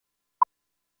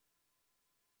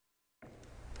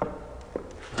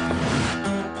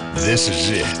This is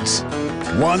it.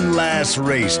 One last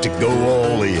race to go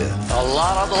all in. A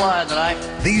lot on the line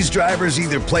tonight. These drivers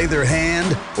either play their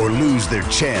hand or lose their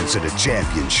chance at a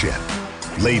championship.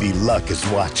 Lady Luck is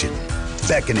watching,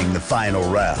 beckoning the final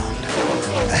round.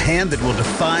 A hand that will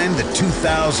define the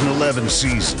 2011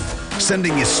 season,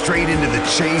 sending you straight into the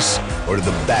chase or to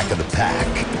the back of the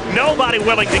pack. Nobody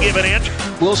willing to give an inch.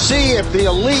 We'll see if the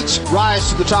elites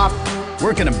rise to the top.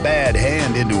 Working a bad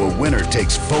hand into a winner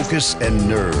takes focus and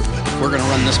nerve. We're going to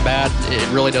run this bad. It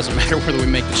really doesn't matter whether we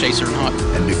make the chase or not.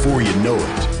 And before you know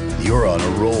it, you're on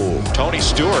a roll. Tony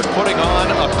Stewart putting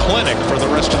on a clinic for the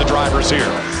rest of the drivers here.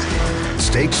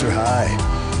 Stakes are high.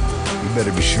 You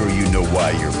better be sure you know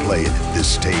why you're playing at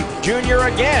this table. Junior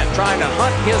again trying to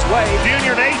hunt his way.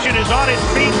 Junior Nation is on its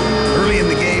feet. Early in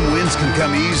the game, wins can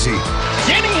come easy.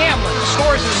 Denny Hamlin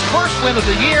scores his first win of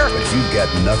the year. But if you've got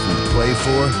nothing to play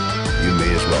for, you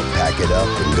may as well pack it up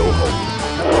and go home.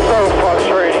 So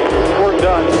frustrating. We're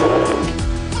done.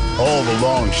 All the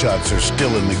long shots are still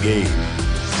in the game.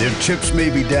 Their chips may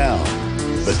be down,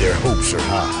 but their hopes are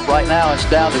high. Right now, it's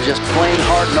down to just plain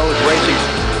hard-nosed racing.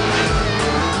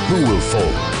 Who will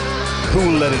fold?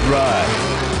 Who will let it ride?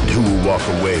 And who will walk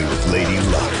away with Lady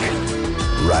Luck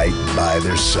right by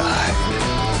their side?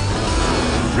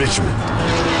 Richmond.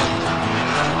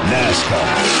 Nascar.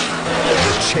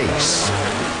 The chase.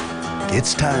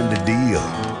 It's time to deal.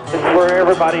 It's where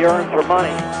everybody earns their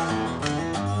money.